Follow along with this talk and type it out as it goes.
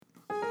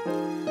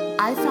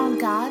I Found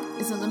God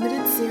is a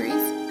limited series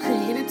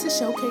created to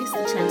showcase the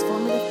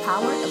transformative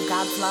power of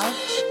God's love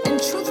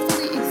and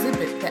truthfully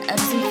exhibit the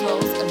ebbs and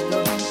flows of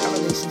building a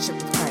relationship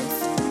with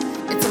Christ.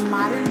 It's a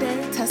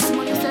modern-day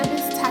testimony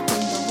service tackling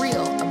the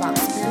real about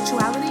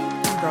spirituality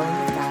and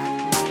growing with God.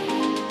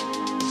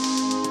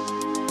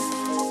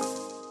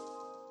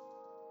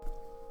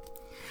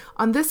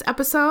 On this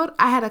episode,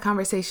 I had a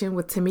conversation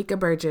with Tamika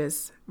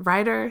Burgess,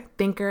 writer,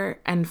 thinker,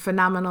 and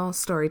phenomenal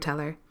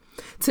storyteller.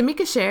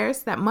 Tamika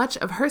shares that much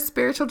of her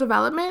spiritual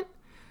development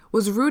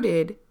was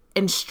rooted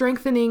in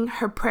strengthening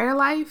her prayer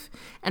life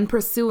and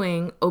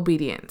pursuing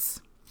obedience.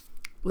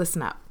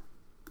 Listen up.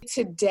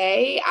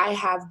 Today, I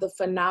have the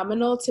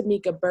phenomenal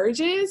Tamika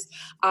Burgess.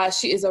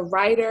 She is a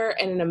writer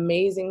and an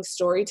amazing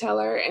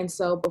storyteller. And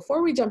so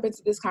before we jump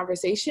into this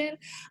conversation,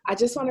 I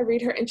just want to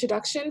read her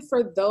introduction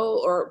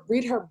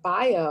read her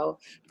bio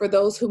for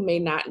those who may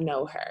not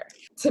know her.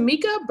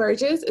 Tamika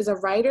Burgess is a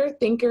writer,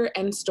 thinker,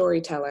 and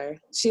storyteller.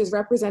 She is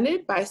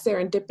represented by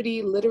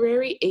Serendipity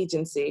Literary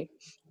Agency.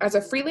 As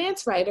a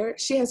freelance writer,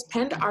 she has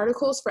penned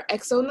articles for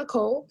Exo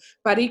Nicole,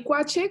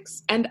 Baricua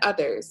Chicks, and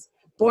others.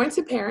 Born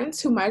to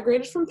parents who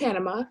migrated from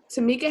Panama,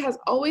 Tamika has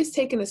always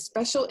taken a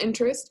special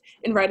interest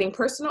in writing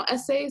personal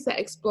essays that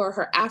explore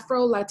her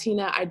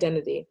Afro-Latina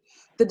identity.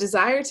 The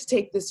desire to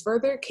take this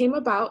further came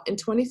about in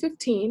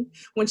 2015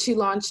 when she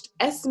launched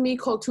Es Mi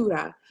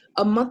Cultura,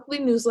 a monthly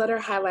newsletter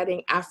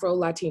highlighting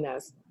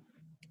Afro-Latinas.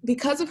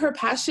 Because of her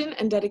passion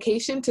and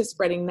dedication to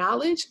spreading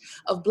knowledge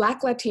of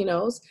Black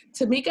Latinos,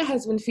 Tamika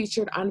has been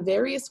featured on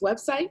various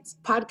websites,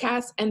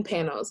 podcasts, and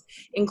panels,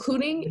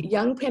 including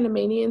Young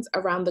Panamanians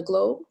Around the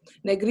Globe,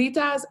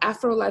 Negrita's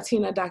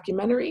Afro-Latina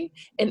documentary,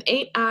 and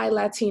Ain't I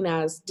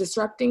Latinas,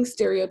 Disrupting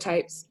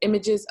Stereotypes,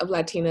 Images of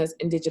Latinas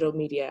in Digital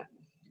Media.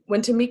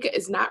 When Tamika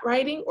is not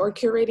writing or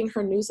curating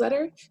her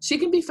newsletter, she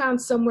can be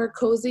found somewhere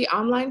cozy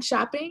online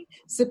shopping,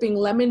 sipping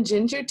lemon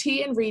ginger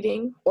tea and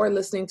reading, or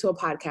listening to a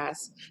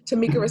podcast.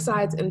 Tamika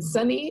resides in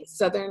sunny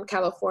Southern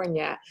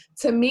California.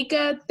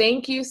 Tamika,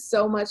 thank you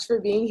so much for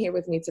being here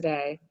with me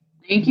today.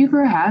 Thank you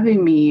for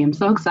having me. I'm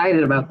so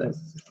excited about this.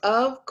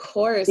 Of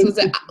course. Was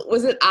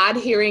it odd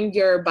hearing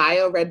your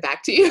bio read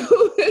back to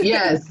you?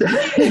 Yes,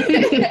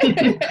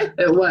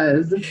 it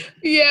was.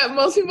 Yeah,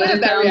 most people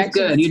have that reaction.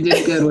 Good. You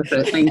did good with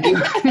it. Thank you.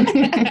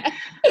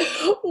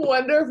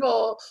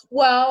 Wonderful.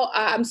 Well,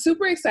 I'm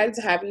super excited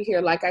to have you here.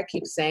 Like I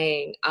keep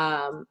saying,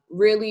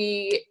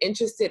 really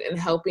interested in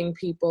helping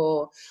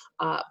people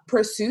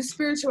pursue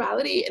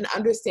spirituality and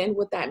understand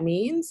what that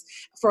means.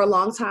 For a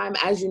long time,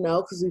 as you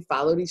know, because we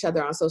followed each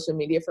other on social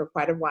media for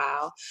quite a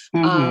while,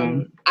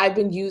 I've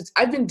been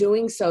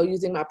doing so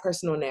using my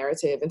personal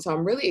narrative. And so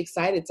I'm really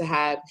excited to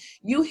have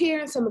you here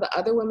and some of the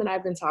other women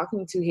I've been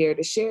talking to here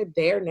to share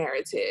their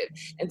narrative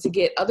and to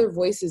get other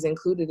voices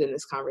included in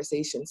this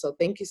conversation. So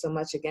thank you so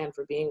much again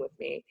for being with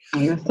me.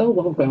 You're so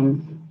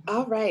welcome.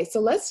 All right. So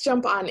let's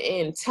jump on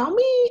in. Tell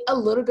me a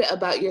little bit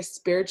about your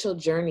spiritual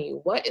journey.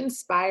 What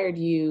inspired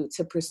you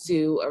to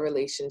pursue a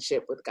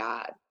relationship with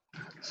God?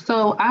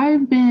 So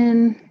I've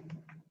been,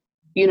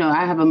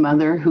 I have a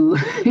mother who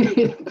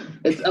she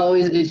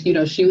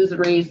was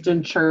raised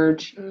in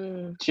church.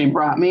 She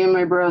brought me and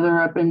my brother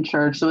up in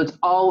church. So it's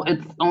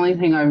the only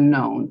thing I've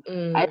known.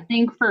 I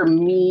think for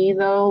me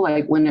though,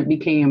 like when it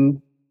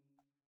became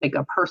like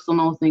a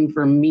personal thing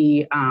for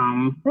me,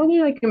 probably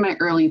like in my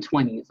early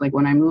 20s, like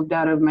when I moved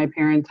out of my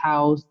parents'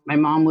 house, my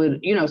mom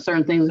would,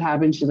 certain things would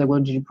happen. She's like, well,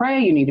 did you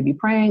pray? You need to be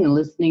praying and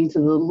listening to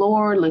the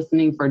Lord,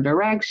 listening for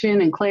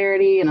direction and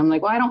clarity. And I'm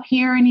like, well, I don't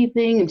hear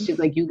anything. And she's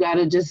like, you got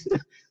to just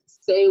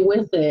stay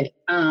with it.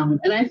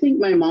 And I think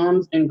my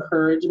mom's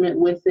encouragement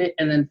with it.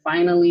 And then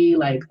finally,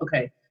 like,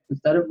 okay,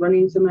 instead of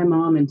running to my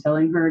mom and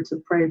telling her to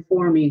pray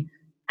for me,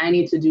 I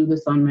need to do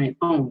this on my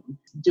own.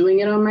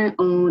 Doing it on my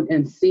own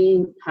and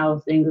seeing how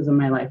things in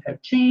my life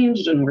have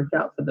changed and worked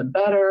out for the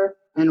better,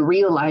 and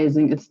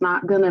realizing it's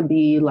not going to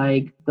be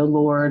like the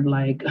Lord,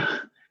 like,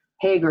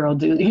 hey girl,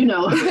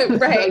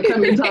 right.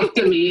 Come and talk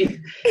to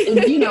me. And,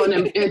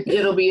 and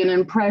it'll be an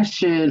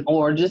impression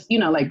or just,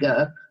 like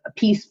a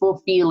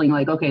peaceful feeling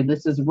like, okay,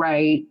 this is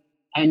right.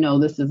 I know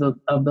this is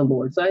of the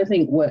Lord. So I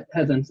think what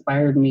has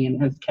inspired me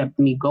and has kept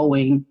me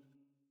going,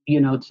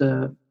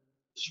 to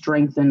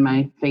strengthen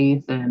my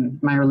faith and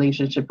my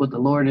relationship with the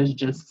Lord is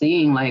just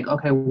seeing like,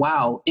 okay,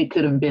 wow, it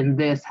could have been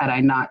this had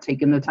I not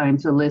taken the time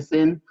to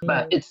listen,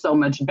 but it's so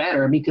much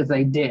better because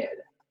I did.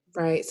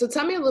 Right. So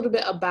tell me a little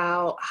bit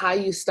about how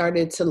you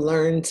started to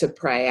learn to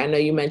pray. I know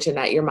you mentioned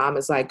that your mom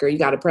is like, girl, you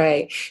got to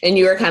pray. And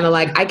you were kind of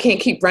like, I can't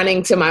keep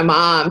running to my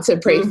mom to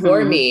pray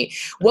for me.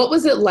 What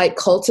was it like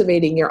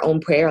cultivating your own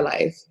prayer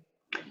life?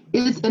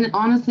 And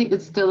honestly,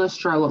 it's still a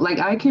struggle. Like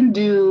I can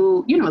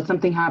do,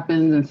 something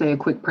happens and say a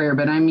quick prayer,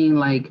 but I mean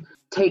like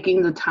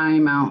taking the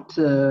time out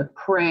to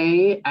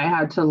pray, I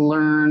had to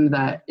learn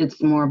that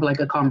it's more of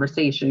like a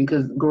conversation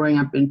because growing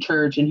up in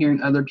church and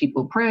hearing other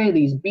people pray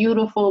these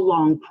beautiful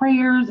long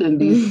prayers and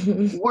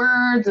these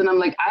words. And I'm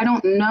like, I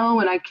don't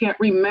know. And I can't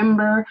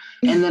remember.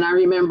 And then I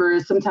remember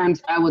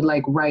sometimes I would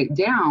like write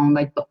down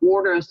like the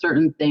order of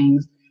certain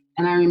things.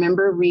 And I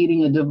remember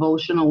reading a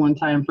devotional one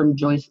time from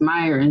Joyce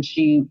Meyer, and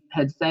she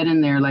had said in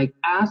there, like,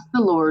 ask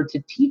the Lord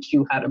to teach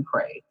you how to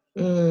pray.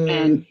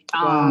 And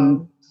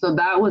wow. so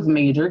that was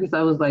major, because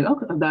I was like,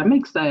 okay, that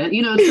makes sense.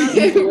 You know, it's not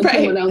easy when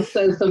someone else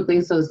says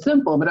something so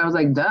simple, but I was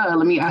like, duh,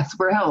 let me ask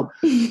for help.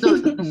 So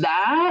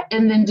that,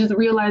 and then just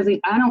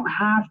realizing I don't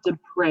have to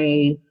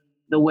pray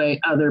the way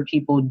other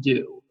people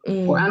do,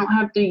 or I don't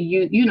have to,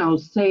 you know,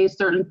 say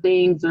certain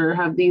things or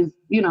have these,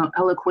 you know,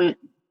 eloquent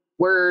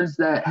words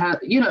that have,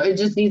 you know, it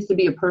just needs to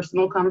be a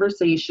personal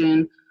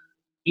conversation,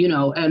 you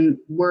know, and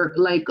we're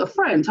like a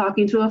friend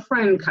talking to a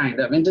friend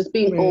kind of, and just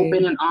being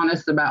open and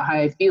honest about how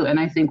I feel. And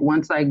I think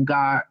once I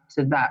got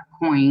to that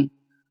point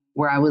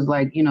where I was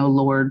like, you know,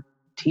 Lord,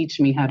 teach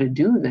me how to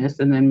do this,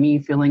 and then me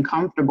feeling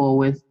comfortable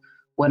with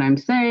what I'm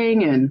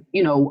saying, and,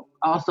 you know,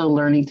 also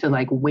learning to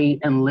like wait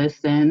and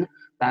listen.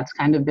 That's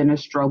kind of been a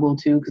struggle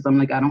too, because I'm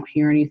like, I don't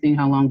hear anything.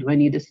 How long do I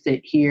need to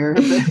sit here?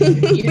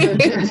 You know,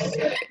 just,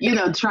 you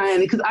know, trying,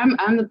 because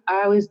I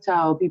always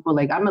tell people,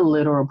 like, I'm a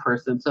literal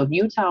person. So if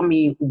you tell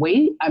me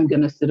wait, I'm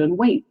gonna sit and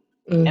wait.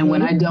 And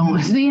when I don't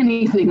see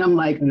anything, I'm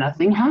like,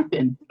 nothing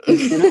happened.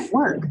 It didn't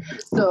work.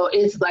 So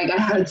it's like I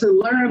had to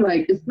learn,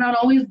 like, it's not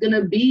always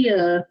gonna be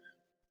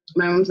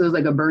my mom says,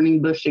 like, a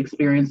burning bush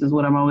experience is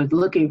what I'm always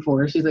looking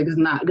for. She's like, it's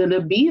not gonna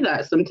be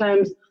that.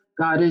 Sometimes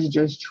God is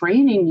just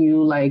training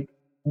you, like,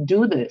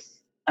 do this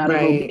out of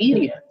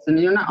obedience. And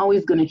you're not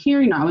always going to hear,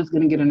 you're not always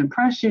going to get an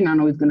impression, you're not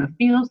always going to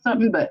feel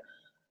something, but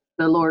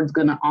the Lord's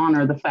going to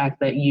honor the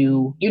fact that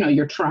you know,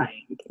 you're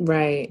trying.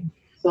 Right.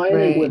 So I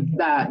think with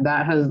that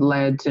has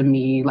led to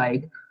me,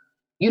 like,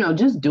 you know,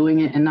 just doing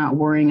it and not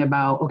worrying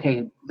about,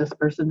 okay, this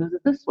person does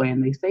it this way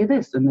and they say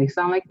this and they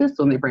sound like this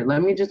when they pray.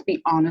 Let me just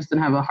be honest and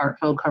have a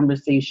heartfelt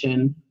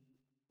conversation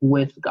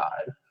with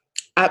God.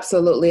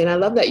 Absolutely. And I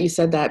love that you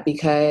said that,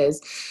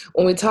 because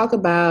when we talk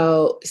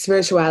about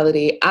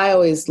spirituality, I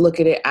always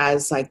look at it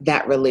as like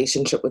that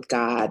relationship with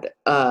God.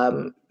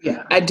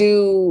 I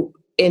do,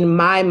 in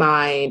my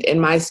mind,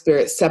 in my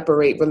spirit,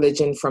 separate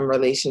religion from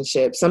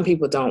relationship. Some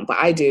people don't, but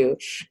I do.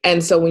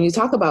 And so when you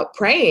talk about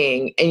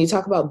praying and you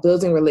talk about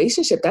building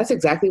relationship, that's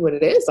exactly what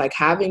it is. Like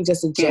having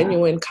just a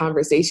genuine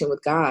conversation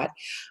with God.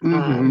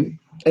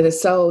 It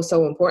is so,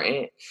 so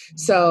important.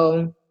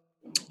 So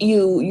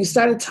you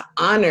started to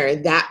honor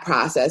that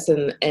process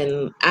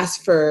and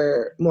ask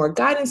for more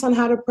guidance on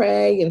how to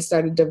pray, and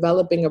started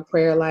developing a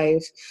prayer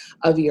life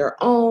of your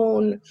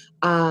own.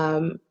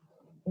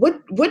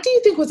 What do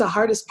you think was the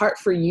hardest part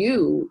for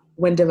you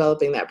when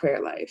developing that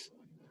prayer life?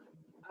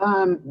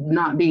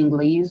 Not being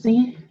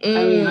lazy.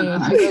 I mean,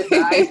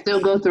 I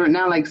still go through it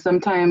now. Like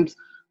sometimes,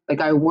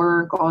 like I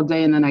work all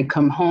day and then I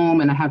come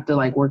home and I have to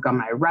like work on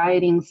my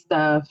writing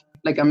stuff.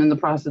 Like I'm in the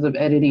process of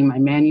editing my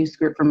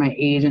manuscript for my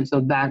agent,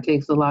 so that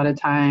takes a lot of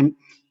time.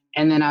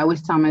 And then I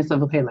always tell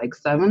myself, okay, like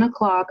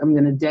 7:00, I'm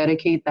going to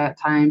dedicate that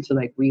time to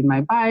like read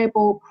my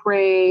Bible,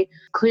 pray,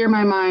 clear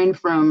my mind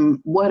from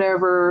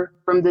whatever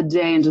from the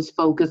day and just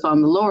focus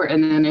on the Lord.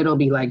 And then it'll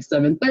be like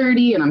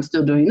 7:30 and I'm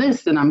still doing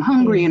this and I'm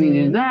hungry and I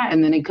need that.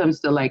 And then it comes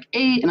to like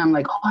 8 and I'm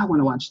like, oh, I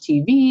want to watch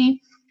TV,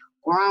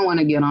 or I want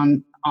to get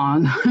on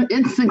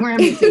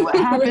Instagram and see what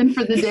happened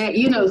for the day.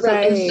 You know, so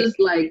it's just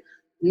like,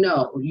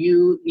 no,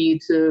 you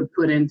need to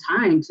put in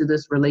time to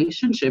this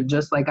relationship,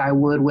 just like I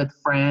would with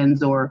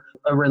friends or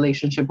a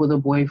relationship with a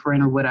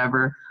boyfriend or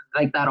whatever.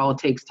 Like that all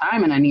takes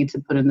time, and I need to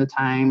put in the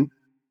time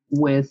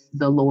with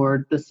the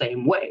Lord the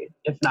same way,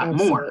 if not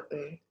more.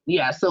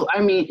 Yeah. So, I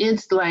mean,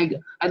 it's like,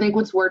 I think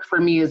what's worked for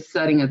me is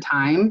setting a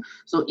time.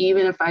 So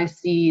even if I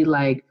see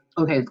like,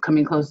 okay, it's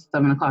coming close to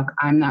 7:00,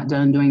 I'm not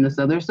done doing this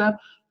other stuff,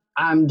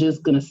 I'm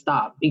just going to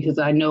stop, because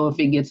I know if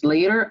it gets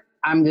later,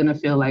 I'm going to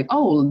feel like,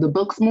 oh, the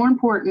book's more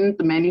important,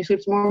 the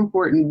manuscript's more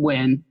important,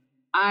 when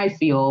I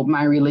feel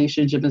my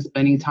relationship and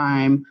spending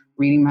time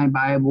reading my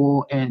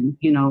Bible and,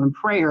 you know, and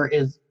prayer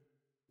is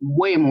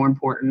way more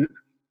important.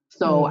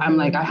 So I'm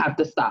like, I have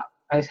to stop.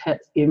 I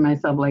give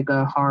myself like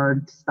a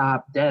hard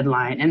stop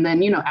deadline. And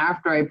then, you know,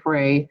 after I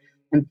pray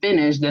and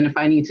finish, then if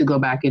I need to go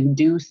back and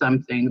do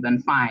something, then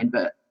fine.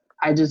 But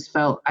I just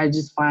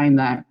find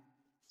that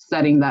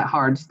setting that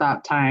hard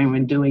stop time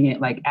and doing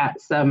it like at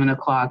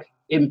 7:00,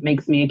 it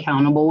makes me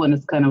accountable, and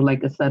it's kind of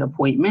like a set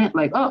appointment.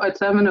 Like, oh, at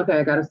 7, okay,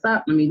 I gotta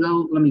stop. Let me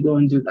go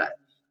and do that.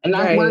 And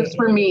that works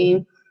for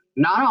me.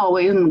 Not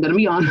always, I'm gonna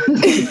be honest.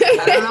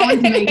 I don't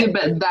always make it,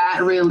 but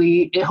that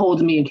really, it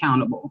holds me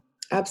accountable.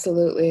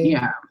 Absolutely.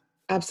 Yeah.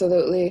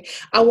 Absolutely.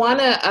 I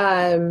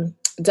wanna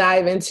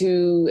dive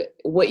into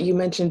what you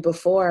mentioned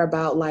before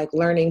about like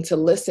learning to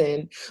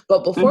listen.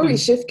 But before we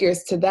shift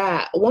gears to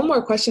that, one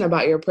more question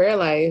about your prayer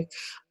life.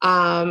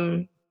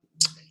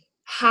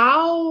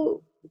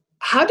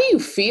 How do you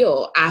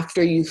feel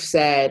after you've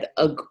said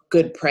a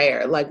good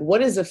prayer? Like,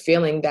 what is a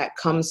feeling that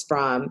comes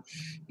from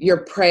your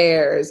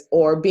prayers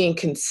or being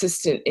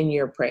consistent in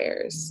your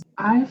prayers?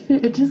 I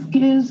feel it just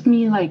gives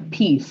me like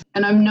peace.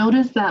 And I've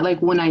noticed that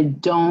like when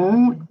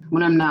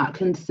I'm not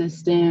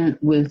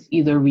consistent with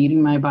either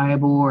reading my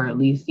Bible or at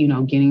least, you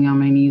know, getting on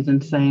my knees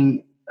and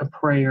saying a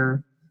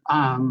prayer,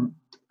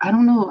 I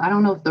don't know. I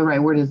don't know if the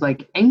right word is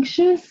like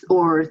anxious,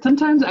 or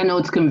sometimes I know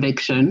it's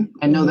conviction.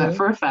 I know that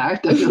for a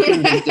fact. I feel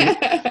convicted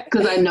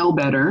because I know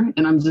better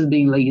and I'm just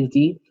being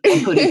lazy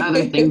and putting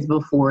other things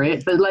before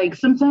it. But like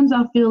sometimes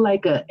I'll feel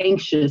like a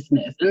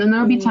anxiousness. And then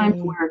there'll be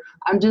times where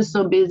I'm just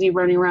so busy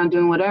running around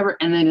doing whatever.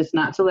 And then it's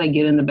not till I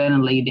get into bed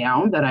and lay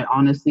down that I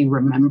honestly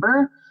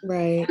remember.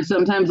 Right. And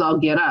sometimes I'll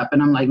get up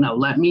and I'm like, no,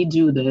 let me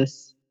do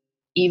this.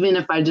 Even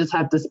if I just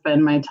have to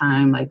spend my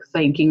time like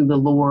thanking the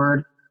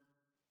Lord,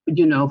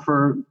 you know,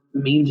 for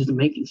me just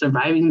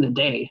surviving the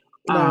day.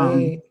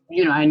 Right.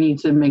 You know, I need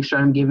to make sure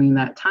I'm giving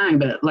that time.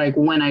 But like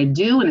when I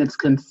do and it's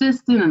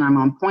consistent and I'm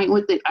on point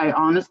with it, I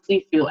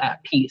honestly feel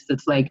at peace.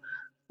 It's like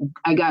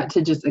I got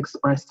to just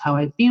express how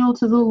I feel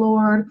to the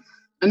Lord,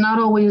 and not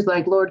always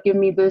like, Lord, give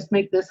me this,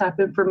 make this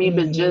happen for me,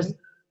 but just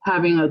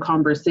having a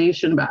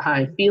conversation about how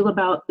I feel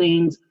about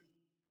things.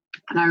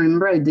 And I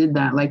remember I did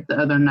that like the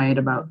other night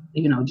about,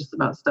 you know, just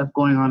about stuff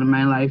going on in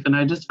my life. And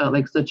I just felt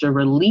like such a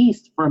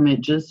release from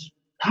it, just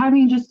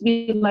having just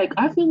be like,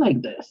 I feel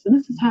like this and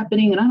this is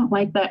happening and I don't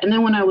like that. And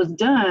then when I was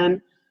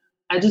done,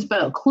 I just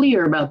felt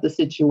clear about the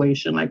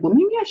situation. Like, well,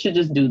 maybe I should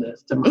just do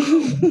this tomorrow.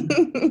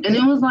 And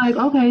it was like,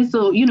 okay,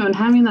 so, you know, and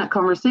having that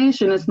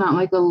conversation, it's not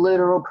like a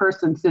literal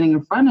person sitting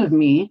in front of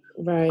me,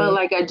 right. But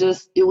like I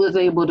was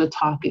able to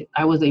talk it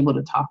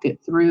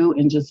through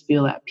and just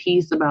feel at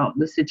peace about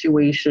the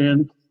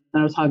situation that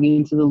I was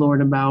talking to the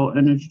Lord about.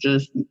 And it's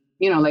just,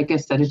 you know, like I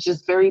said, it's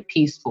just very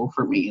peaceful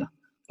for me.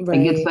 Right.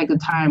 Like it's like a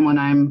time when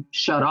I'm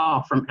shut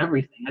off from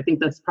everything. I think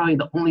that's probably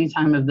the only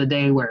time of the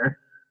day where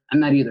I'm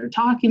not either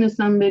talking to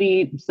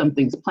somebody,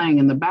 something's playing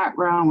in the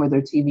background,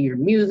 whether TV or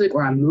music,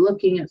 or I'm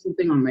looking at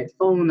something on my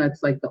phone.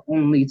 That's like the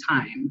only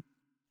time.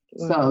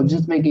 Wow. So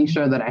just making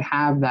sure that I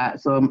have that,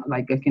 so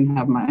like I can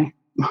have my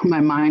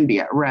mind be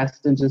at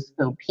rest and just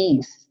feel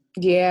peace.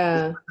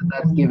 Yeah.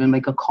 That's given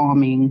like a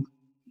calming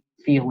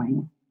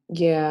feeling.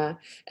 Yeah.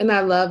 And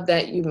I love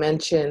that you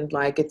mentioned,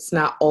 like, it's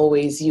not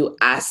always you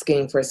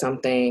asking for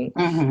something.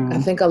 I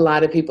think a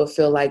lot of people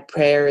feel like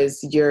prayer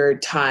is your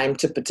time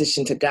to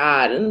petition to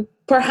God. And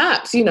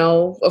perhaps, you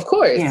know, of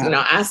course, you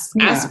know,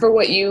 ask for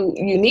what you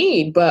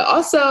need, but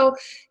also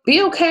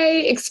be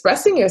okay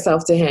expressing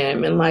yourself to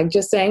him and like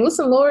just saying,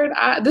 listen, Lord,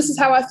 this is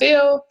how I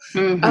feel.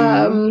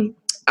 I'm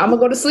gonna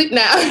go to sleep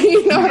now.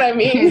 You know what I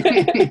mean?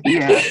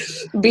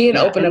 Being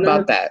open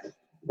about that.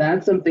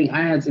 That's something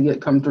I had to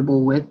get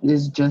comfortable with,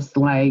 is just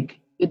like,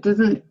 it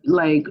doesn't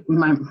like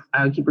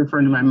I keep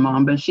referring to my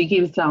mom, but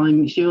she'll tell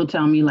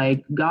me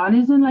like, God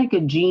isn't like a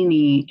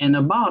genie in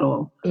a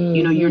bottle.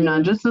 You know, you're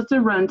not just supposed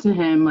to run to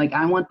him. Like,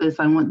 I want this.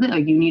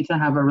 Like, you need to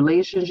have a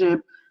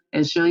relationship.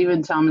 And she'll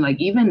even tell me like,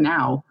 even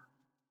now,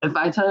 if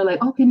I tell her like,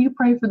 oh, can you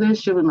pray for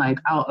this? She'll be like,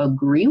 I'll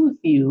agree with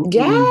you.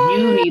 Yes.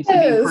 You need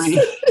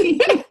to be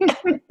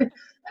praying.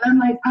 And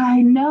I'm like,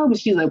 I know. But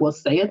she's like, well,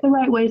 say it the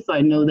right way so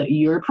I know that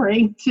you're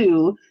praying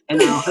too,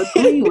 and I'll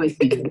agree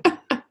with you.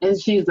 And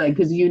she's like,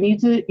 because you need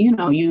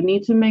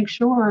to make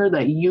sure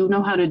that you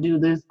know how to do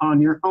this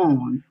on your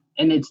own.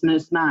 And it's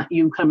not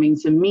you coming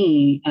to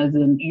me as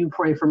in you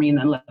pray for me and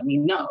then let me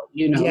know,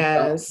 you know.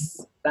 Yes.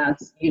 So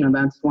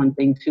that's one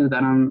thing too,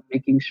 that I'm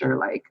making sure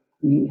like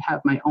we have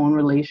my own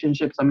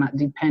relationships. I'm not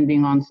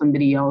depending on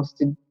somebody else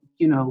to,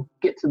 you know,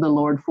 get to the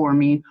Lord for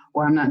me,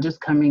 or I'm not just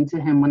coming to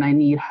him when I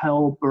need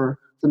help or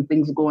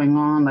something's going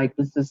on. Like,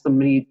 this is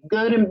somebody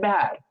good and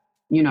bad,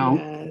 you know.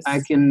 Yes.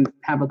 I can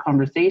have a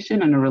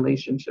conversation and a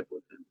relationship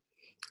with him.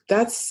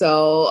 That's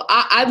so,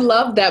 I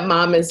love that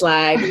mom is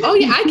like, oh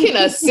yeah, I can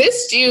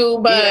assist you,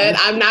 but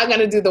I'm not going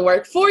to do the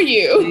work for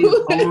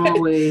you.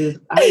 Always,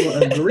 I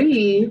will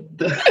agree.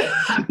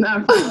 I'm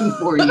not working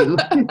for you.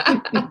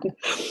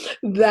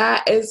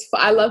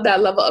 I love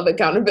that level of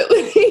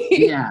accountability.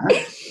 Yeah.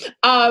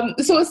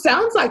 So it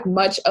sounds like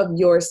much of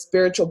your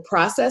spiritual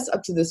process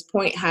up to this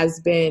point has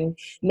been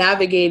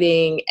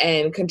navigating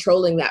and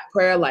controlling that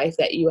prayer life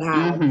that you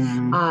have.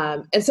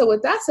 And so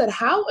with that said,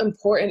 how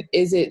important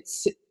is it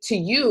to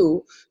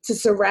you to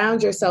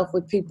surround yourself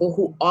with people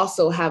who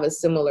also have a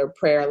similar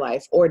prayer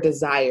life or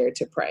desire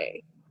to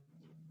pray?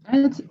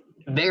 It's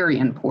very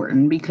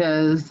important,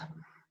 because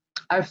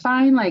I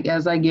find like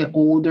as I get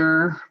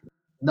older,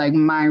 like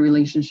my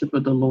relationship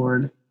with the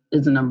Lord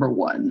is number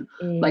one.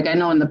 Like, I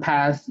know in the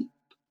past,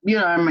 you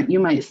know,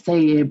 you might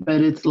say it, but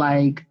it's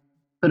like,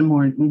 but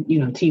more, you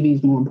know, TV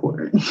is more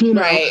important. You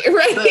know? Right.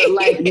 But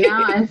like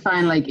now I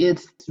find like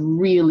it's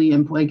really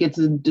important. Like, it's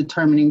a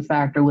determining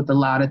factor with a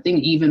lot of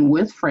things, even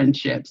with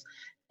friendships.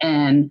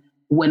 And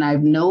when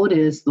I've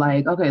noticed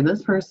like, okay,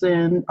 this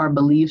person, our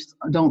beliefs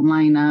don't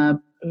line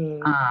up,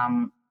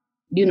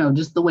 you know,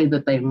 just the way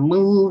that they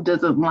move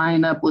doesn't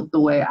line up with the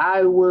way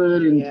I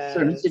would in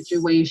certain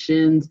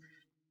situations.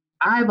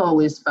 I've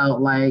always felt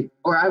like,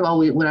 what I've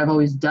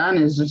always done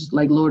is just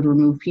like, Lord,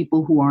 remove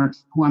people who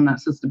I'm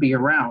not supposed to be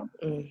around.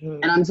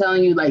 And I'm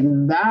telling you, like,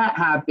 that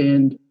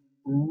happened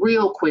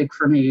real quick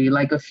for me,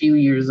 like a few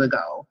years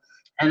ago.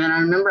 And then I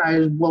remember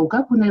I woke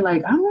up one day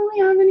like, I don't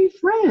really have any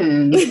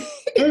friends.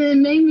 And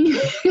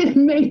it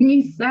made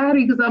me sad,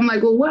 because I'm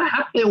like, well, what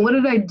happened? What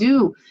did I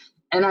do?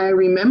 And I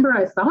remember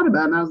I thought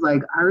about it and I was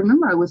like, I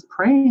remember I was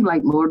praying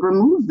like, Lord,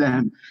 remove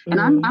them. And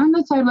I'm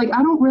the type, like,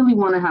 I don't really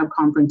want to have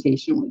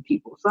confrontation with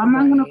people. So I'm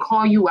not going to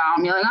call you out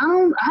and be like,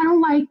 I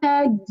don't like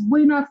that.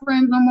 We're not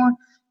friends no more.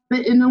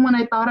 But and then when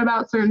I thought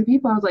about certain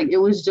people, I was like, it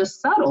was just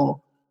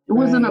subtle. It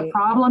wasn't a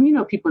problem. You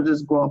know, people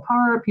just grow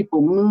apart,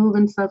 people move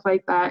and stuff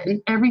like that.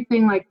 And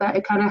everything like that,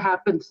 it kind of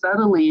happened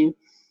subtly.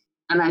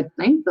 And I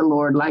thank the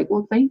Lord, like,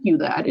 well, thank you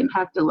that I didn't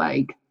have to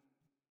like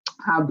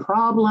have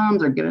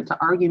problems or get into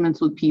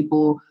arguments with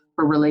people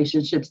for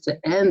relationships to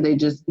end. They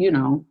just, you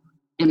know,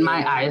 in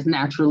my eyes,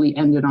 naturally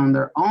ended on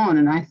their own.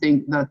 And I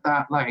think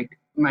that like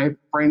my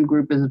friend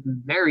group is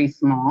very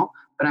small,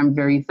 but I'm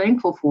very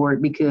thankful for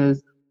it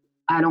because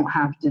I don't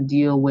have to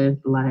deal with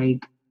like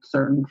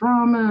certain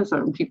drama,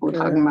 certain people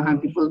talking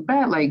behind people's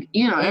back. Like,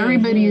 you know,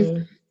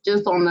 everybody's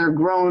just on their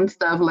grown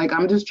stuff. Like,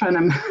 I'm just trying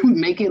to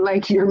make it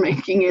like you're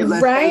making it.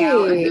 Let's hang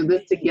out and do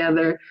this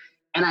together.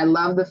 And I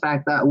love the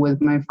fact that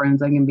with my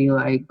friends, I can be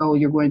like, oh,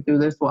 you're going through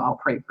this? Well, I'll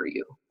pray for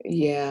you.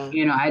 Yeah.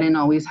 You know, I didn't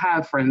always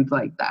have friends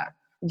like that.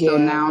 Yeah. So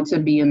now to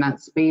be in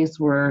that space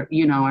where,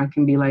 you know, I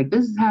can be like,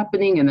 this is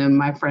happening. And then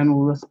my friend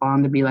will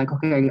respond to be like,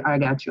 okay, I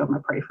got you. I'm going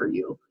to pray for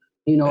you.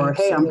 You know, or,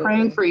 hey, I'm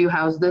praying for you.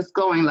 How's this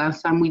going?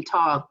 Last time we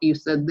talked, you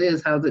said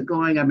this. How's it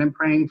going? I've been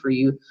praying for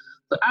you.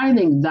 So I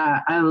think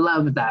that I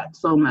love that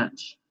so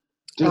much.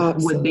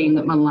 Just with being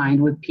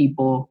aligned with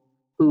people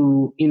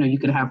who, you know, you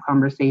could have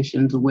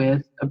conversations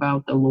with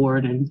about the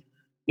Lord and,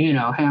 you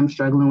know, hey, I'm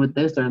struggling with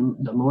this, or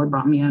the Lord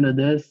brought me out of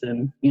this,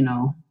 and, you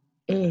know.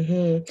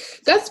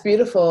 That's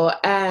beautiful.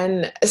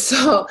 And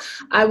so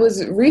I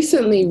was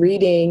recently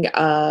reading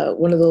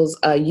one of those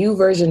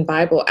YouVersion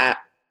Bible app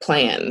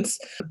plans,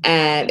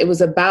 and it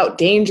was about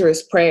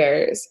dangerous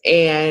prayers.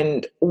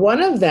 And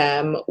one of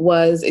them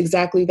was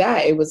exactly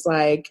that. It was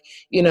like,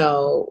 you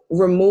know,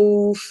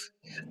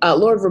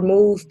 Lord,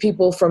 remove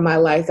people from my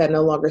life that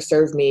no longer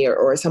serve me,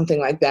 or something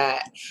like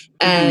that.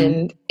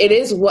 And it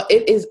is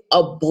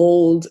a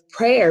bold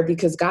prayer,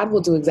 because God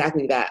will do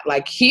exactly that.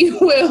 Like, he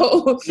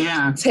will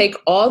take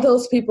all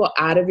those people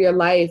out of your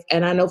life.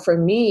 And I know for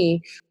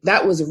me,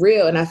 that was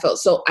real. And I felt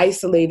so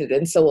isolated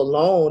and so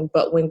alone.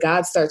 But when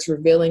God starts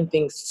revealing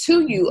things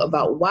to you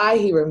about why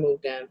he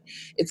removed them,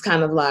 it's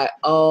kind of like,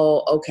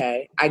 oh,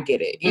 okay, I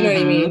get it. You know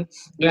what I mean?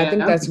 And I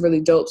think that's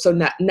really dope. So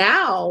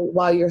now,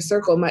 while your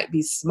circle might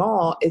be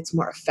small, it's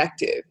more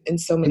effective in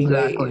so many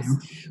ways,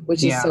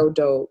 which is so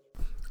dope.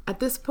 At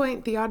this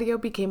point, the audio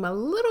became a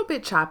little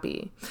bit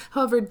choppy.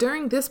 However,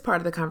 during this part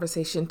of the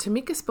conversation,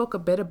 Tamika spoke a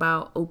bit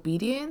about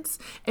obedience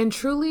and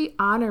truly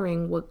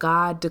honoring what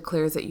God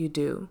declares that you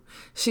do.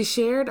 She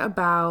shared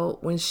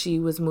about when she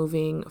was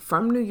moving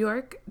from New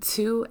York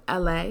to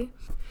LA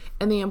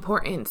and the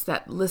importance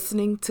that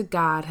listening to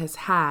God has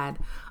had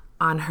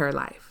on her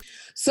life.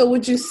 So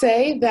would you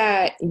say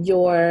that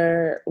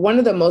one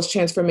of the most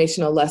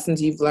transformational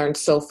lessons you've learned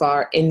so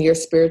far in your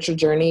spiritual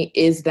journey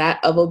is that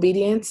of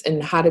obedience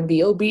and how to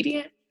be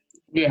obedient?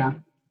 Yeah.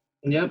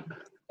 Yep.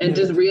 And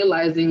just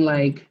realizing,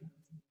 like,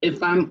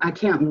 I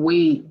can't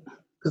wait,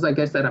 because like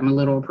I said, I'm a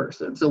literal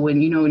person. So when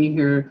you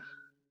hear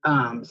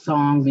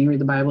songs and you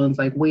read the Bible and it's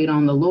like, wait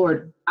on the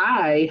Lord,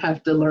 I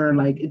have to learn,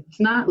 like, it's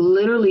not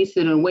literally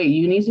sit and wait.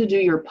 You need to do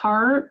your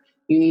part.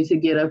 You need to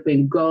get up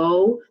and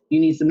go.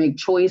 You need to make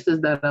choices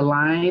that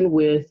align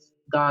with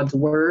God's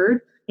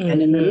word.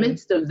 And in the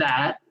midst of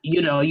that, you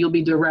know, you'll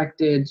be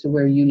directed to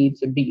where you need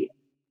to be.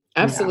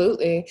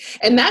 Absolutely. Yeah.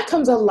 And that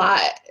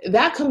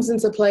comes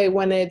into play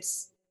when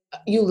it's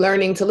you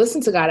learning to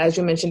listen to God, as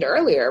you mentioned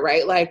earlier,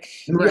 right? Like,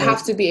 you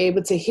have to be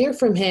able to hear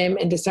from him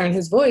and discern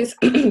his voice,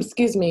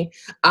 excuse me,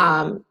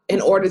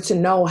 in order to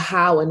know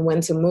how and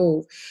when to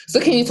move. So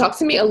can you talk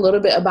to me a little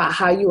bit about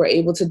how you were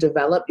able to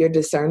develop your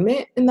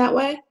discernment in that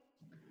way?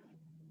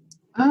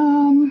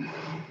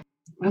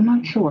 I'm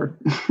not sure.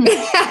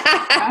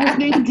 I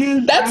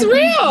think that's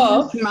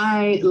real.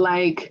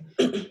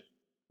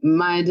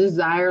 My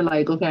desire,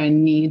 like, okay, I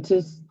need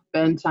to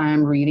spend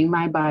time reading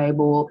my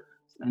Bible,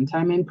 spend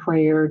time in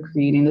prayer,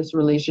 creating this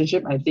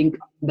relationship. I think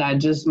that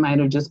just might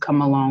have just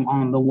come along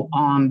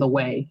on the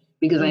way,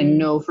 because I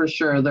know for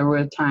sure there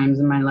were times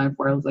in my life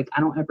where I was like,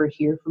 I don't ever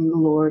hear from the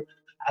Lord.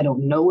 I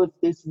don't know if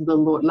this is the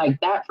Lord, like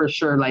that for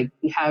sure, like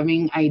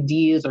having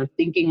ideas or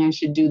thinking I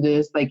should do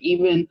this. Like,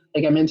 even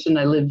like I mentioned,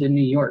 I lived in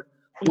New York.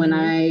 When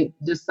I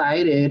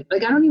decided,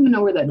 like, I don't even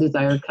know where that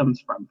desire comes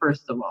from.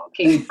 First of all,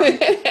 came from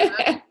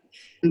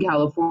in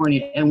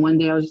California. And one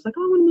day I was just like,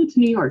 oh, I want to move to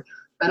New York.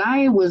 But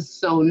I was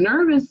so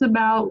nervous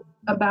about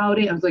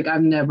it. I was like,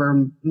 I've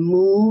never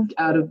moved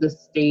out of the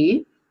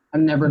state. I've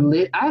never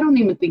lived. I don't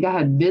even think I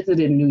had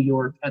visited New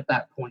York at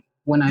that point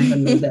when I had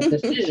made that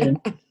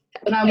decision.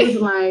 And I was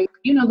like,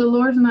 you know, the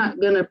Lord's not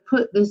going to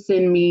put this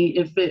in me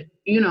if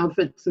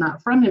it's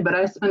not from him. But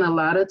I spent a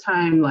lot of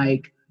time,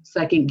 like,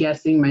 second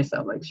guessing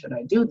myself, like, should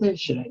I do this?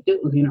 Should I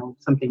do,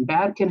 something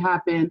bad can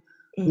happen.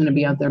 I'm going to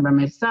be out there by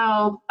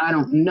myself. I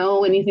don't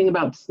know anything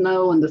about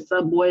snow and the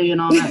subway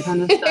and all that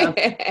kind of stuff.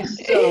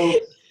 So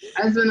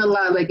I spent a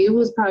lot, like, it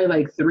was probably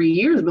like 3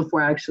 years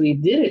before I actually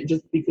did it,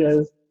 just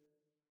because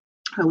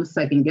I was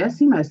second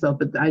guessing myself,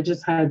 but I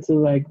just had to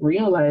like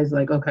realize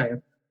like, okay,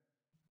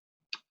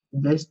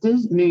 this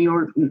New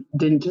York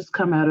didn't just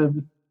come out of,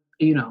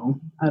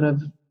 out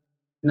of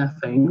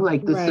nothing.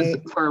 Like this is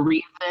Right. for a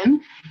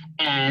reason.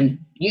 And,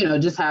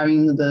 just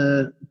having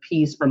the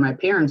peace from my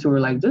parents who were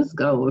like, just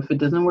go. If it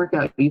doesn't work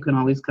out, you can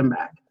always come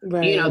back.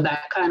 Right.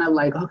 That kind of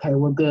like, okay,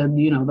 well, good.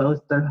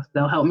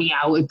 They'll help me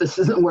out if this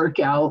doesn't work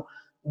out.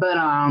 But,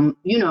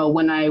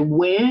 when I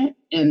went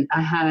and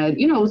I had,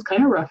 it was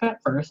kind of rough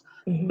at first,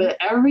 but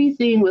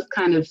everything was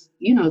kind of,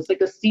 it's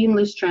like a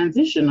seamless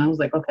transition. I was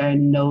like, okay, I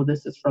know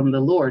this is from the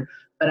Lord,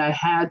 but I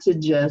had to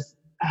just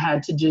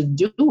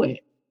do it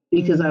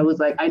because I was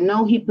like, I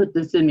know he put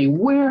this in me.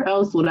 Where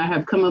else would I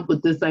have come up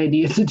with this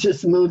idea to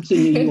just move to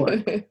New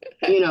York?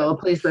 A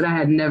place that I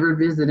had never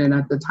visited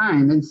at the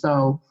time. And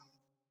so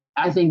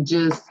I think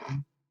just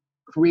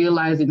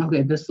realizing,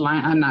 okay, this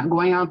line, I'm not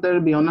going out there to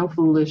be on no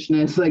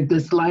foolishness. Like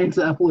this lines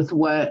up with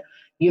what,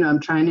 I'm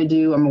trying to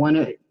do. I want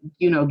to,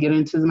 get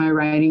into my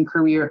writing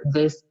career.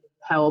 This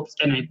helps.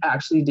 And it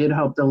actually did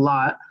help a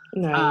lot.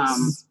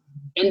 Nice.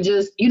 And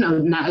just,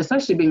 not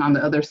especially being on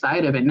the other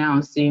side of it now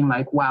and seeing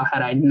like, wow,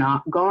 had I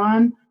not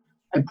gone,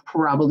 I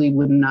probably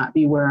would not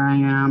be where I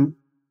am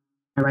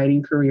in my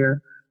writing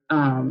career.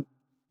 And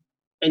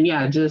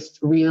yeah, just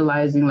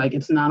realizing like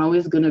it's not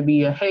always going to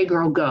be a, hey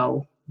girl,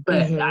 go,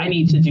 but I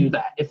need to do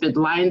that. If it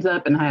lines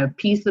up and I have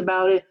peace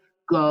about it,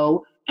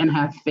 go and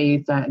have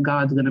faith that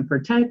God's going to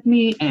protect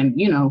me and,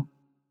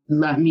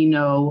 let me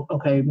know,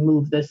 okay,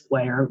 move this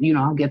way, or,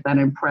 I'll get that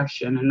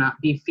impression and not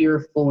be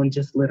fearful and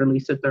just literally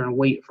sit there and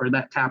wait for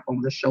that tap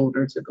on the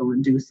shoulder to go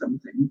and do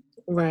something.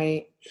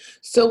 Right.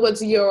 So was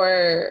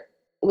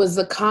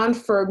the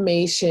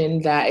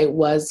confirmation that it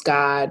was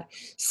God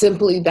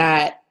simply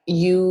that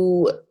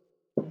you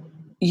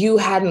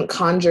hadn't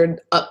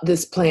conjured up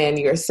this plan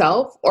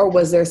yourself, or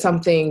was there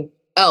something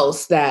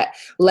else that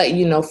let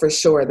you know for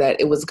sure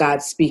that it was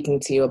God speaking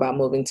to you about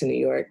moving to New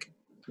York?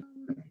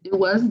 It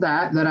was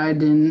that I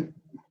didn't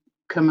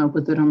come up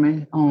with it on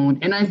my own.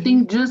 And I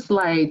think just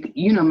like,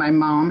 my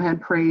mom had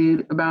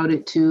prayed about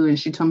it too. And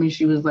she told me,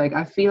 she was like,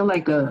 I feel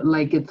like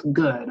it's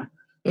good.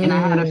 And I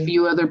had a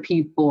few other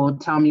people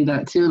tell me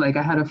that too. Like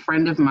I had a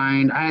friend of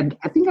mine, I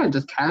think I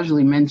just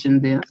casually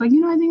mentioned this, like, I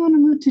think I want to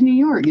move to New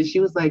York. And she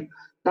was like,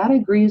 that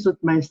agrees with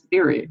my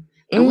spirit.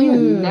 And we had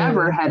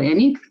never had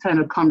any kind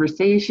of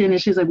conversation.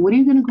 And she's like, what are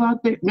you going to go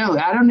out there? No,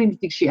 I don't even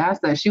think she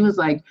asked that. She was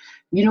like,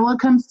 you know what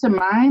comes to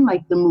mind?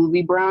 Like the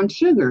movie Brown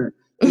Sugar.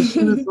 And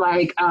she was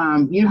like,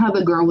 you know how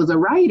the girl was a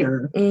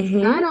writer.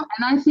 And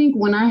I think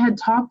when I had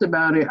talked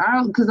about it,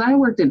 because I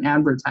worked in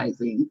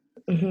advertising.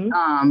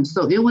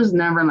 So it was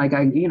never like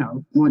I,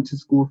 went to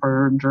school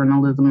for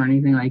journalism or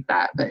anything like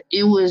that. But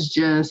it was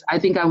just, I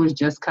think I was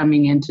just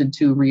coming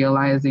into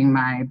realizing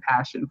my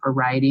passion for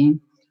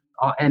writing.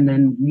 And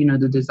then,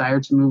 the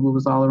desire to move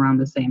was all around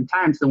the same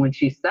time. So when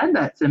she said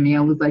that to me, I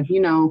was like,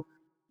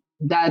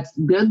 that's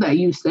good that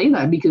you say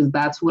that, because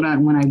that's what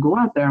when I go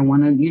out there, I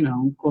want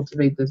to,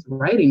 cultivate this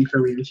writing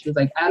career. She's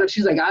like, I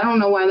don't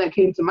know why that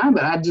came to mind,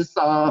 but I just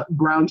saw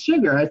Brown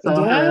Sugar. I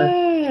saw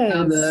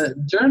her, the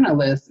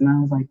journalist, and I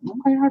was like,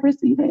 okay, I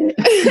received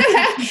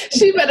it.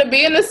 She better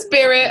be in the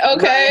spirit.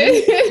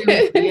 Okay.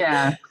 Right?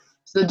 Yeah.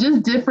 So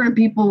just different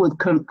people with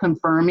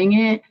confirming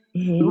it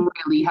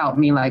really helped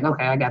me. Like,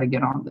 okay, I got to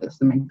get on this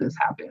and make this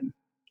happen.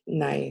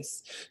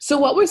 Nice. So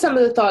what were some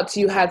of the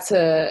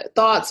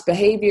thoughts,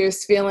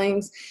 behaviors,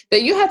 feelings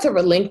that you had to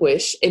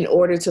relinquish in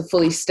order to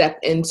fully step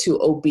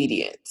into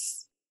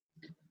obedience?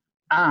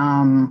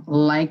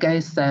 Like I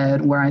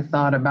said, where I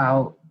thought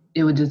about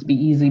it would just be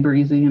easy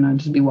breezy and I'd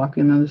just be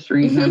walking down the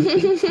street and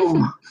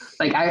people,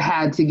 like I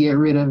had to get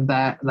rid of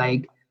that.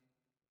 Like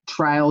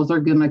trials are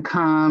going to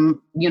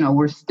come,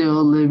 we're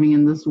still living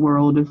in this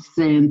world of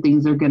sin.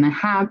 Things are going to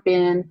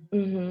happen.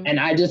 And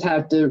I just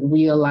have to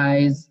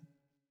realize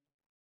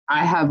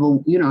I have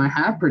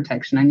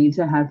protection. I need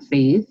to have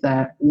faith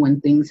that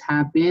when things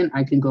happen,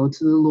 I can go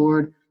to the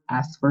Lord,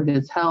 ask for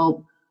his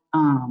help.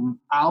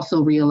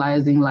 Also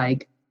realizing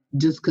like,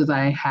 just because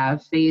I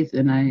have faith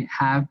and I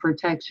have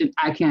protection,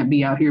 I can't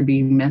be out here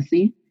being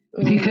messy.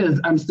 Because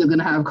I'm still going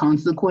to have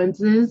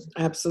consequences.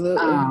 Absolutely.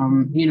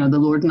 The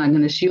Lord's not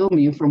going to shield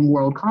me from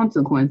world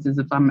consequences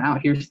if I'm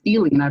out here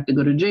stealing and I have to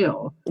go to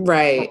jail.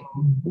 Right.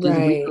 Just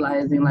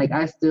realizing like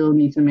I still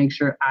need to make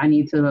sure I'm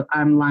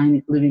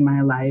living my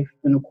life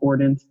in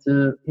accordance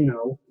to,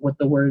 what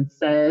the word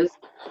says.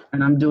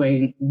 And I'm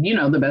doing,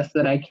 the best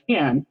that I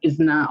can. It's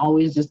not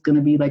always just going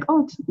to be like,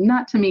 oh,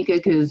 not Tamika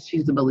because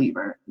she's a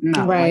believer.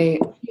 No,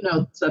 right.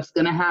 Like, stuff's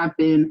going to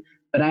happen,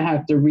 but I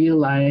have to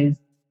realize,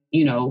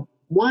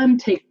 one,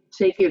 take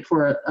it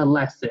for a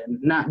lesson,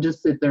 not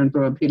just sit there and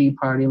throw a pity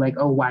party like,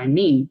 oh, why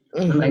me?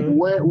 But like,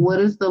 what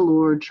is the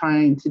Lord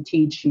trying to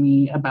teach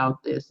me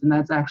about this? And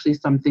that's actually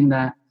something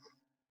that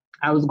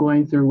I was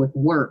going through with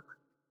work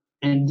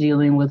and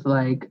dealing with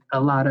like a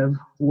lot of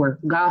work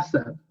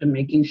gossip and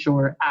making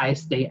sure I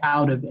stay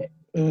out of it.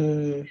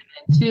 And then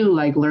two,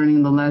 like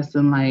learning the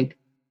lesson, like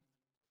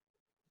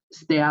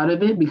stay out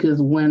of it,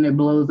 because when it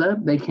blows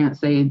up, they can't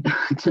say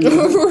to me,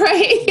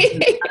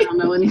 right. I don't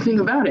know anything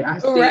about it. I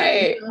stay,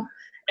 Right.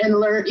 and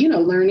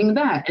learning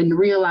that and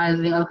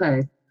realizing,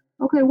 okay,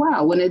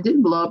 wow, when it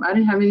did blow up, I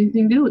didn't have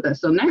anything to do with that.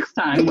 So next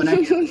time when I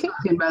hear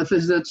talking about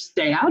such,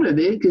 stay out of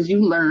it, because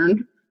you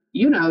learned,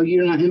 you're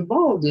not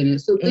involved in it.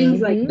 So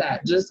things like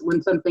that, just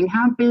when something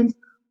happens,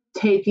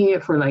 taking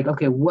it for like,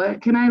 okay,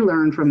 what can I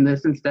learn from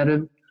this, instead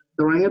of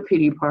throwing a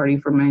pity party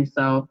for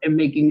myself, and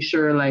making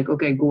sure like,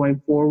 okay,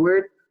 going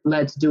forward,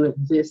 let's do it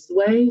this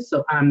way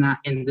so I'm not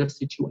in this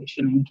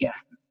situation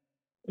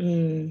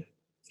again.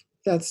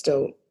 That's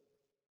dope.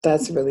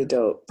 That's really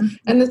dope.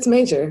 And it's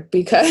major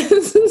because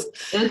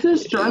it's a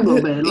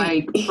struggle, but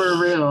like for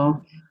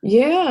real.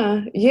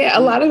 Yeah.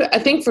 I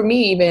think for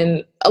me,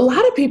 even a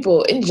lot of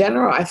people in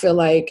general, I feel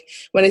like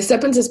when they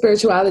step into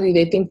spirituality,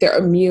 they think they're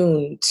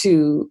immune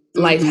to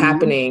life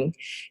happening.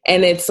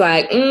 And it's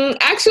like,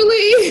 actually,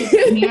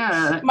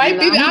 might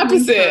be the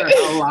opposite.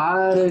 For a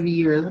lot of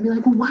years, I'd be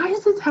like, why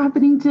is this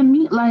happening to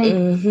me? Like,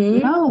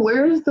 no,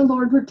 where is the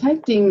Lord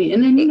protecting me?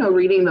 And then,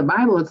 reading the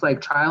Bible, it's like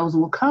trials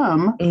will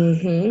come,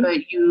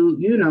 but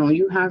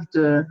you have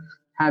to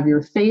have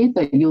your faith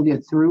that you'll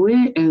get through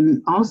it,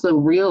 and also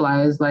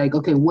realize like,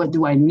 okay, what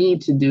do I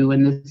need to do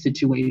in this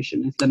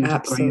situation, instead of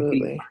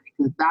absolutely,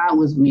 because that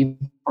was me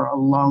for a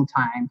long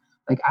time.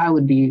 Like I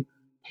would be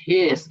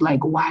pissed,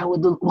 like why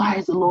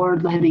is the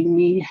Lord letting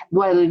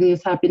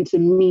this happen to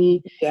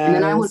me? Yes. And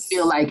then I would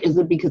feel like, is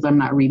it because I'm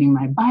not reading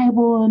my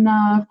Bible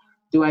enough?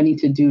 Do I need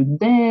to do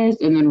this?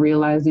 And then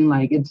realizing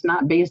like it's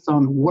not based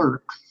on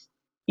works.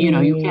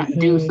 You can't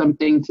do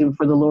something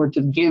for the Lord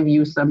to give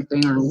you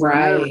something or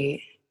whatever. Right.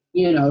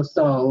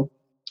 So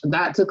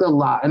that took a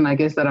lot. And like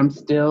I said, I'm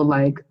still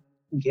like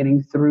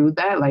getting through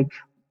that, like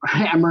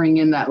hammering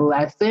in that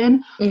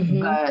lesson.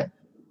 But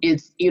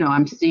it's,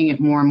 I'm seeing it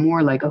more and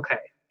more like, okay,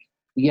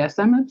 yes,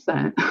 I'm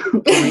upset.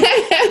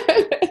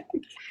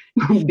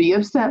 Be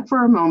upset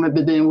for a moment,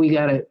 but then we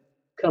got to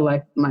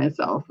collect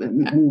myself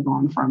and move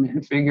on from it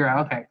and figure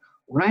out, okay,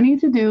 what I need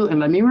to do. And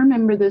let me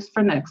remember this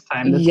for next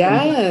time.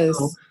 Yes.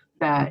 So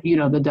that,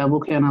 the devil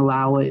can't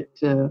allow it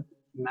to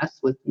mess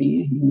with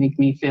me, make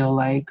me feel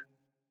like,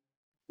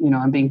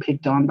 I'm being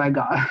picked on by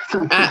God.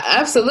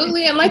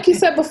 Absolutely. And like you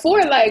said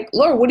before, like,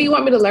 Lord, what do you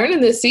want me to learn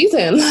in this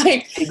season?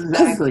 Like,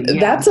 exactly. Yeah.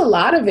 That's a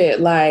lot of it.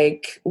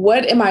 Like,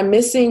 what am I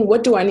missing?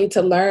 What do I need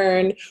to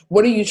learn?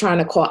 What are you trying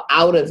to call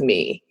out of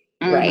me,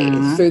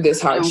 right, through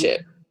this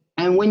hardship?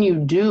 And when you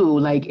do,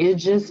 like, it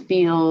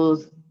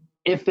feels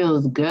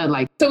good.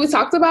 Like, so we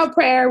talked about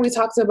prayer. We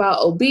talked about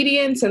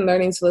obedience and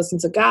learning to listen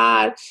to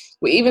God.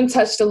 We even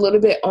touched a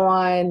little bit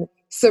on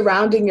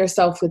surrounding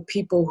yourself with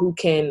people who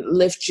can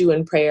lift you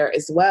in prayer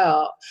as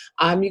well.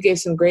 You gave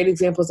some great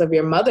examples of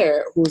your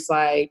mother who's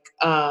like,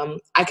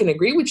 I can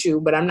agree with you,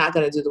 but I'm not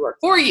going to do the work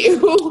for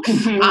you.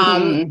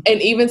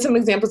 And even some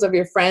examples of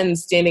your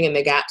friends standing in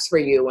the gaps for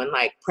you and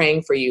like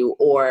praying for you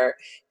or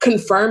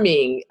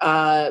confirming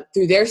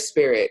through their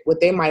spirit what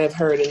they might have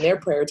heard in their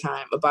prayer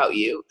time about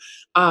you.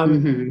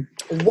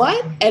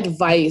 What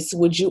advice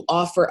would you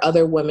offer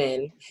other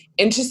women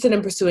interested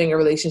in pursuing a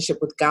relationship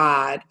with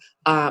God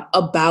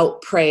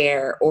about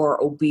prayer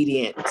or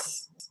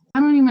obedience? I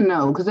don't even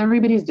know, because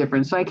everybody's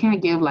different. So I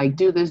can't give like,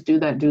 do this, do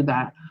that, do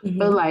that.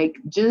 But like,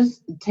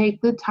 just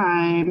take the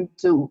time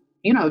to,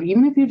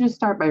 even if you just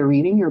start by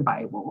reading your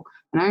Bible.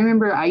 And I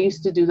remember I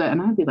used to do that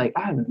and I'd be like,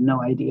 I have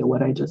no idea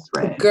what I just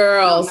read.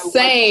 Girl,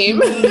 same.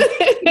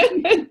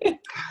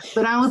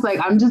 But I was like,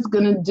 I'm just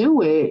going to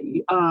do it.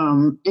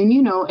 And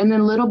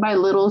then little by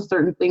little,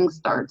 certain things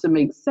start to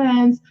make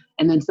sense.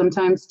 And then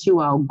sometimes too,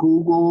 I'll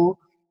Google,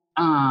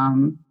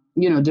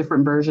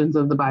 different versions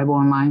of the Bible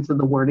online. So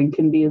the wording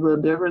can be a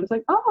little different. It's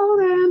like, oh,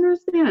 I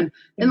understand.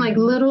 And like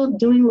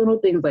doing little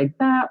things like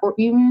that, or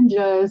even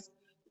just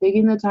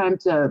taking the time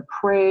to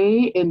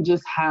pray and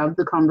just have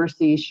the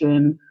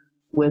conversation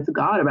with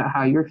God about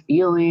how you're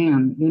feeling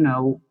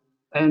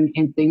and,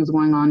 and things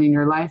going on in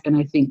your life. And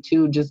I think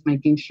too, just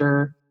making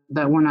sure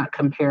that we're not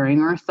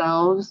comparing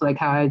ourselves, like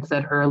how I had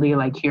said earlier,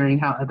 like hearing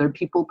how other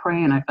people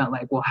pray. And I felt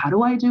like, well, how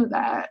do I do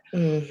that?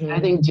 I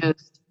think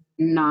just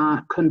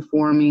not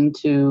conforming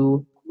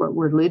to what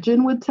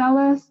religion would tell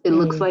us. It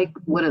looks like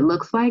what it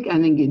looks like. I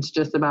think it's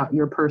just about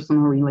your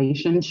personal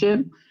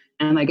relationship.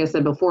 And like I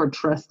said before,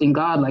 trusting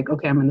God, like,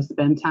 okay, I'm going to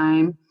spend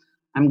time.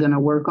 I'm going to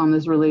work on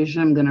this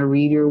relationship. I'm going to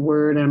read your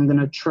word. And I'm going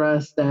to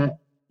trust that,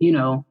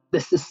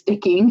 this is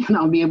sticking and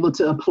I'll be able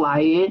to apply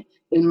it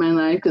in my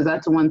life. Because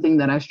that's one thing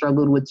that I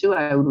struggled with too.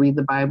 I would read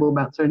the Bible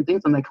about certain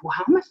things. I'm like, well,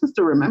 how am I supposed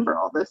to remember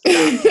all this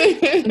stuff?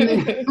 And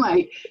then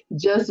like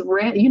just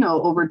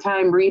over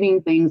time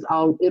reading things,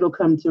 it'll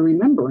come to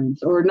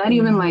remembrance, or not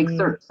even like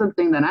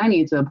something that I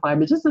need to apply,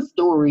 but just a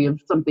story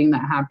of something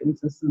that happened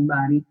to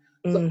somebody.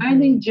 So I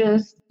think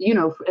just,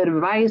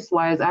 advice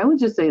wise, I would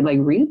just say like,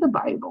 read the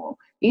Bible.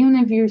 Even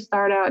if you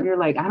start out and you're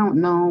like, I don't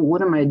know,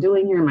 what am I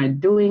doing here? Am I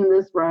doing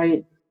this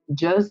right?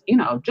 Just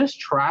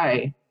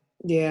try.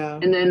 Yeah.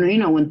 And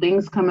then, when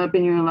things come up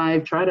in your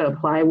life, try to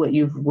apply what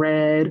you've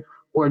read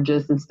or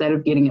just instead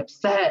of getting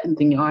upset and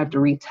thinking, oh, I have to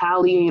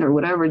retaliate or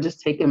whatever,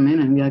 just take a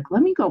minute and be like,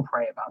 let me go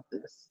pray about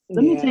this.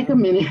 Let me take a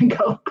minute and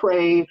go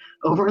pray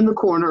over in the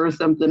corner or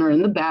something, or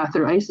in the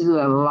bathroom. I used to do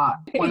that a lot.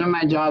 One of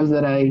my jobs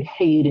that I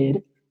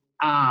hated,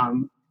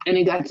 and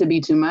it got to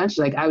be too much,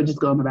 like I would just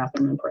go in the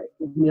bathroom and pray.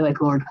 And be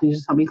like, Lord, please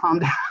just help me calm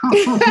down.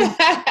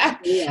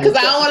 Because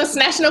I don't want to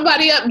snatch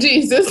nobody up,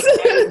 Jesus.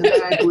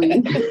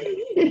 Exactly.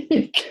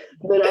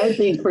 But I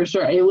think for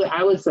sure,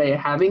 I would say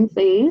having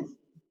faith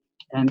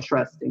and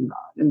trusting God.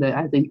 And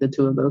I think the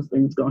two of those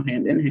things go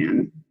hand in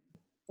hand.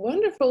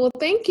 Wonderful. Well,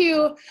 thank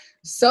you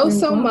so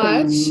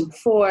much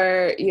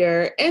for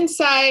your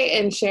insight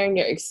and sharing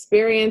your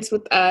experience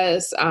with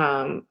us.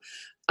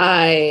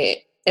 I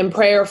am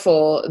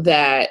prayerful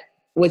that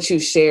what you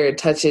shared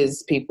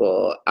touches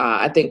people.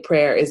 I think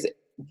prayer is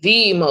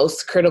the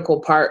most critical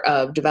part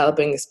of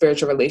developing a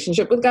spiritual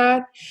relationship with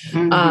God,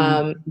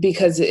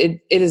 because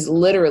it is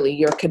literally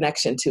your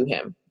connection to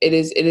him. It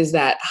is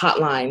that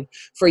hotline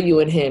for you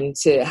and him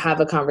to have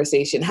a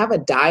conversation, have a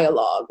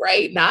dialogue,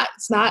 right?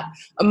 It's not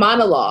a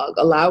monologue.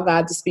 Allow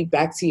God to speak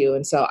back to you.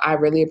 And so I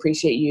really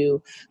appreciate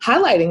you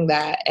highlighting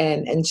that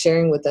and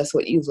sharing with us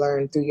what you've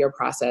learned through your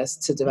process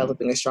to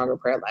developing a stronger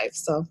prayer life.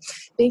 So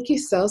thank you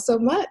so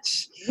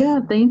much.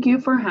 Yeah, thank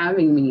you for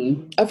having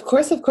me. Of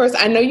course.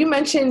 I know you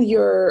mentioned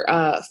you're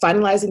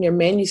finalizing your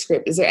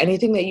manuscript. Is there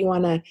anything that you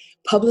want to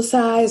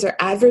publicize or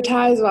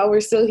advertise while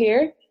we're still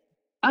here?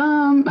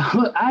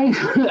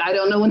 I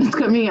don't know when it's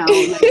coming out.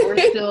 Like, we're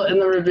still in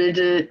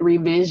the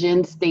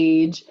revision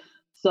stage.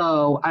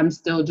 So I'm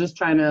still just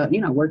trying to,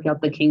 work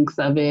out the kinks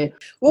of it.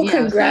 Well,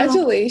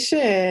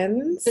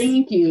 congratulations.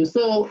 Thank you.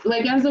 So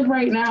like, as of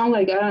right now,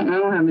 like I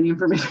don't have any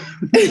information.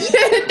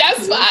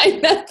 That's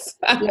fine.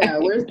 Yeah,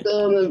 we're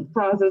still in the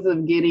process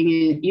of getting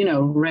it,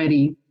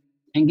 ready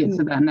and get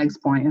to that next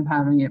point of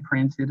having it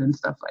printed and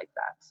stuff like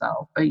that.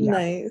 So, but yeah.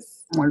 Nice.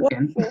 I'm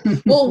working.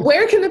 Well,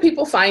 where can the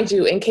people find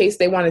you in case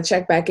they want to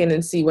check back in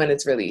and see when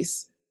it's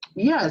released?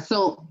 Yeah,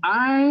 so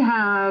I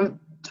have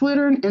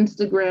Twitter and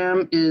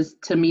Instagram is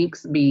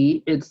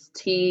Tameeksb. It's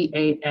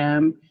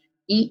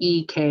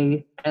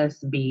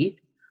TAMEEKSB.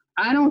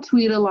 I don't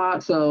tweet a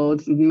lot, so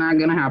it's not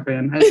going to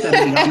happen. I just have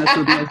to be honest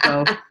with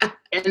myself.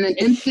 And then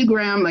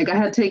Instagram, like I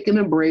had taken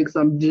a break,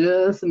 so I'm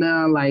just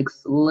now like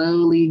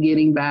slowly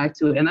getting back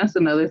to it. And that's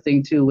another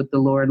thing too with the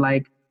Lord.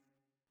 Like,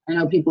 I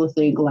know people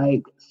think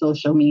like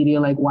social media,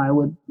 like why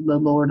would the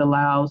Lord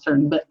allow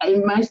certain, but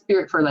in my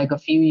spirit for like a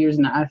few years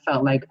now, I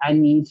felt like I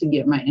need to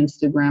get my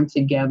Instagram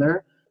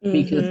together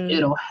because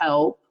it'll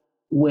help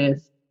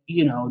with,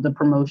 the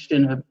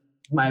promotion of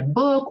my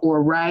book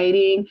or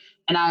writing.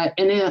 And I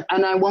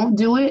won't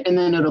do it. And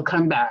then it'll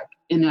come back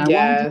and I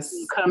won't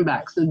come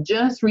back. So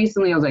just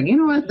recently I was like, you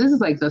know what, this is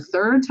like the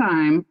third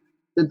time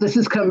that this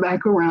has come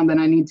back around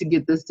and I need to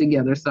get this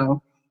together.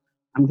 So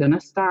I'm going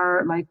to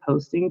start like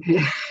posting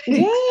pics.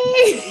 Doing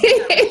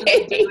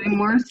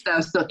more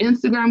stuff. So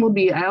Instagram will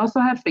be, I also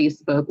have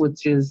Facebook,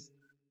 which is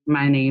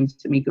my name,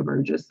 Tamika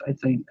Burgess. I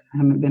think I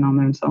haven't been on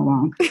there in so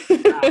long.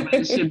 But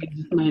it should be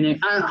just my name.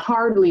 I'm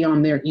hardly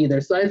on there either.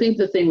 So I think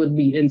the thing would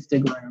be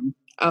Instagram.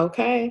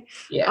 Okay.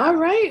 Yeah. All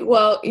right.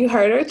 Well, you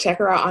heard her. Check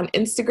her out on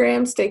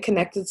Instagram. Stay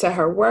connected to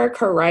her work.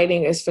 Her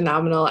writing is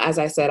phenomenal. As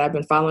I said, I've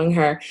been following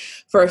her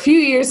for a few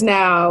years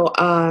now,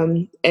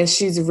 and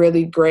she's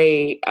really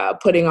great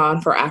putting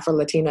on for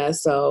Afro-Latina.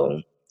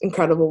 So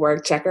incredible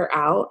work. Check her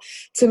out.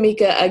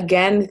 Tamika,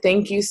 again,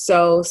 thank you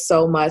so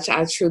much.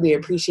 I truly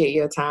appreciate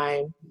your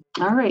time.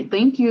 All right.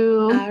 Thank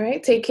you. All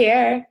right. Take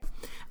care.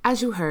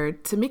 As you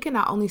heard, Tamika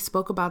not only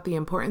spoke about the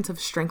importance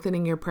of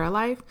strengthening your prayer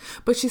life,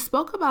 but she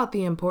spoke about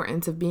the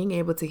importance of being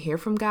able to hear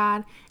from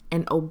God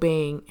and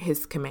obeying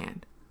his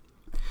command.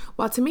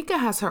 While Tamika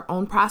has her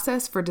own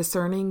process for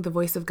discerning the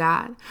voice of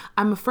God,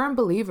 I'm a firm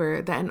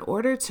believer that in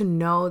order to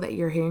know that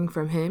you're hearing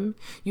from him,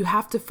 you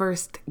have to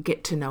first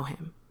get to know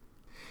him.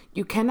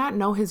 You cannot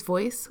know his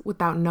voice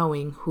without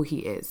knowing who he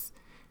is.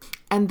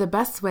 And the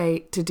best way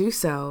to do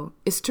so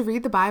is to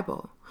read the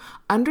Bible.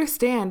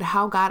 Understand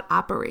how God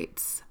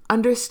operates.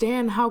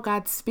 Understand how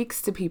God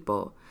speaks to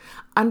people.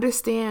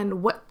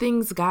 Understand what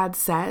things God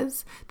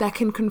says that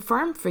can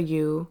confirm for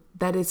you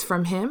that it's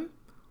from him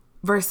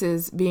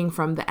versus being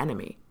from the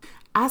enemy.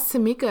 As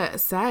Tamika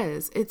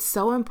says, it's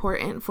so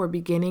important for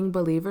beginning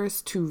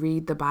believers to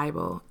read the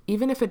Bible.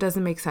 Even if it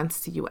doesn't make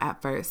sense to you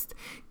at first,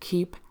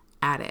 keep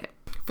at it.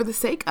 For the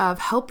sake of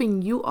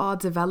helping you all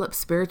develop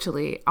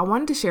spiritually, I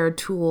wanted to share a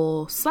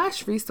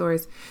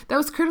tool/resource that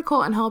was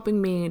critical in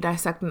helping me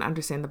dissect and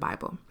understand the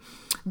Bible.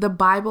 The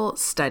Bible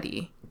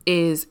Study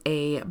is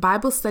a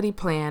Bible study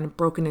plan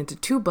broken into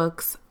 2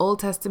 books, Old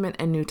Testament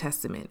and New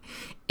Testament.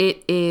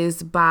 It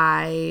is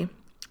by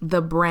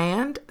The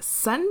Brand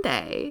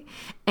Sunday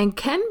and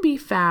can be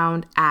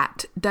found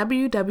at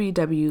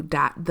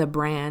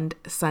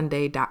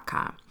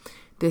www.thebrandsunday.com.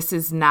 This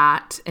is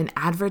not an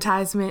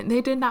advertisement.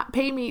 They did not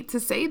pay me to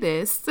say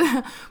this,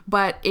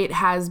 but it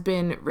has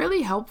been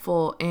really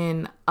helpful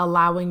in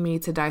allowing me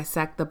to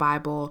dissect the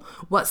Bible,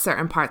 what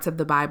certain parts of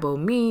the Bible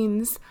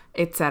means,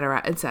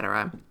 etc.,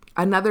 etc.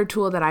 Another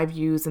tool that I've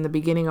used in the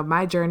beginning of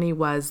my journey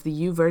was the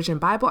YouVersion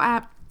Bible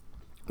app,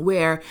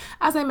 where,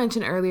 as I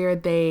mentioned earlier,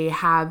 they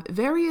have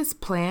various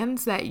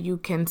plans that you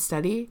can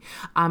study,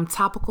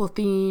 topical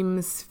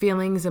themes,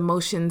 feelings,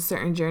 emotions,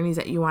 certain journeys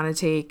that you want to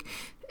take.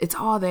 It's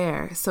all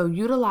there. So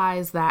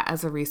utilize that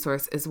as a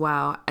resource as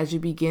well as you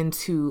begin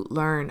to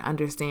learn,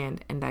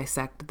 understand, and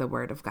dissect the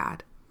Word of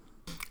God.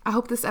 I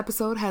hope this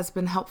episode has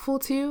been helpful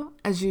to you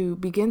as you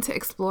begin to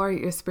explore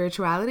your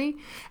spirituality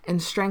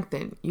and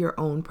strengthen your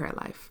own prayer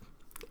life.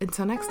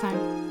 Until next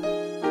time.